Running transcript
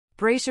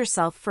Brace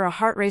yourself for a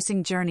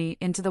heart-racing journey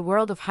into the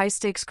world of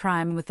high-stakes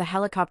crime with the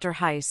Helicopter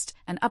Heist,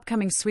 an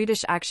upcoming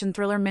Swedish action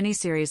thriller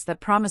miniseries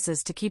that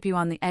promises to keep you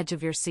on the edge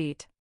of your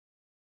seat.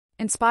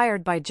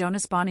 Inspired by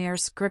Jonas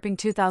Bonnier's gripping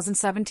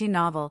 2017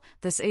 novel,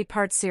 this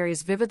 8-part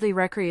series vividly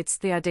recreates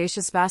the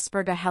audacious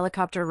Västberga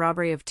helicopter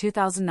robbery of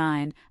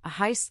 2009, a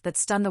heist that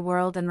stunned the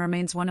world and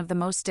remains one of the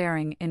most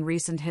daring in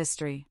recent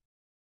history.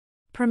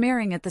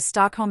 Premiering at the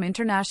Stockholm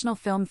International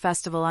Film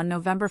Festival on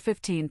November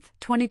 15,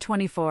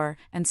 2024,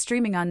 and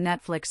streaming on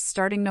Netflix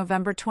starting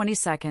November 22,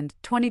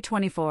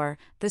 2024,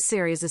 this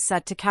series is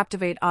set to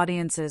captivate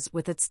audiences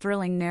with its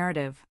thrilling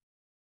narrative.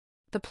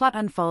 The plot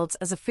unfolds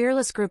as a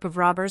fearless group of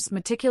robbers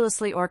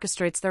meticulously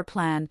orchestrates their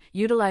plan,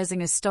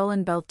 utilizing a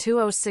stolen Bell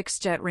 206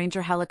 Jet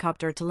Ranger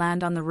helicopter to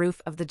land on the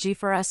roof of the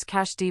G4S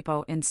cash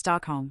depot in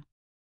Stockholm.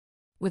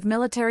 With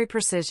military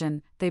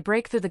precision, they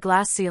break through the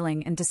glass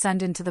ceiling and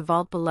descend into the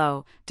vault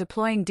below,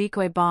 deploying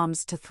decoy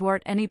bombs to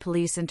thwart any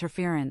police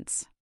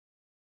interference.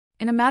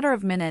 In a matter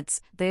of minutes,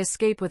 they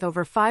escape with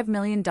over $5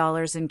 million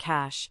in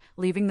cash,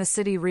 leaving the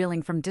city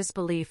reeling from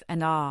disbelief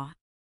and awe.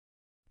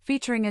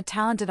 Featuring a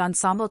talented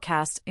ensemble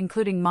cast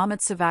including Mehmet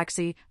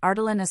Savaksi,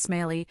 Ardalan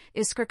Ismaili,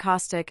 Iskra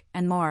Kostic,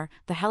 and more,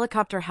 the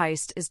Helicopter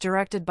Heist is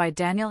directed by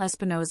Daniel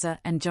Espinosa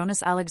and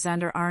Jonas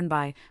Alexander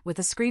Arnby, with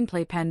a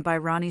screenplay penned by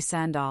Ronnie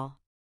Sandahl.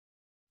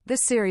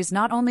 This series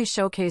not only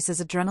showcases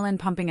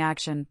adrenaline-pumping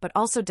action but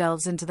also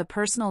delves into the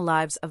personal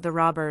lives of the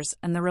robbers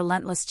and the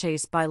relentless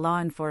chase by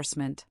law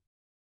enforcement.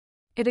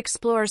 It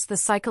explores the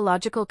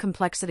psychological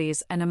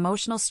complexities and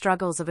emotional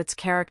struggles of its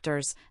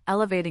characters,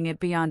 elevating it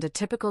beyond a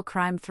typical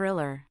crime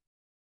thriller.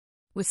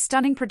 With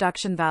stunning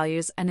production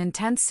values and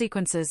intense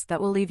sequences that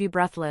will leave you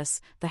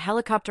breathless, the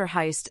Helicopter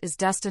Heist is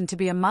destined to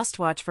be a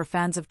must-watch for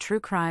fans of true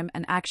crime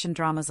and action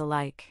dramas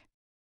alike.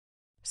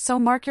 So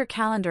mark your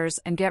calendars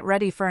and get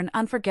ready for an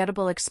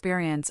unforgettable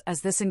experience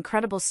as this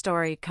incredible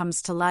story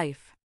comes to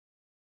life.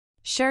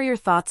 Share your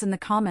thoughts in the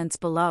comments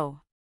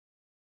below.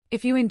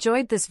 If you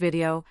enjoyed this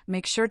video,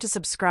 make sure to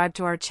subscribe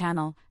to our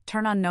channel,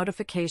 turn on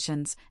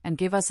notifications, and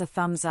give us a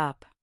thumbs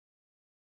up.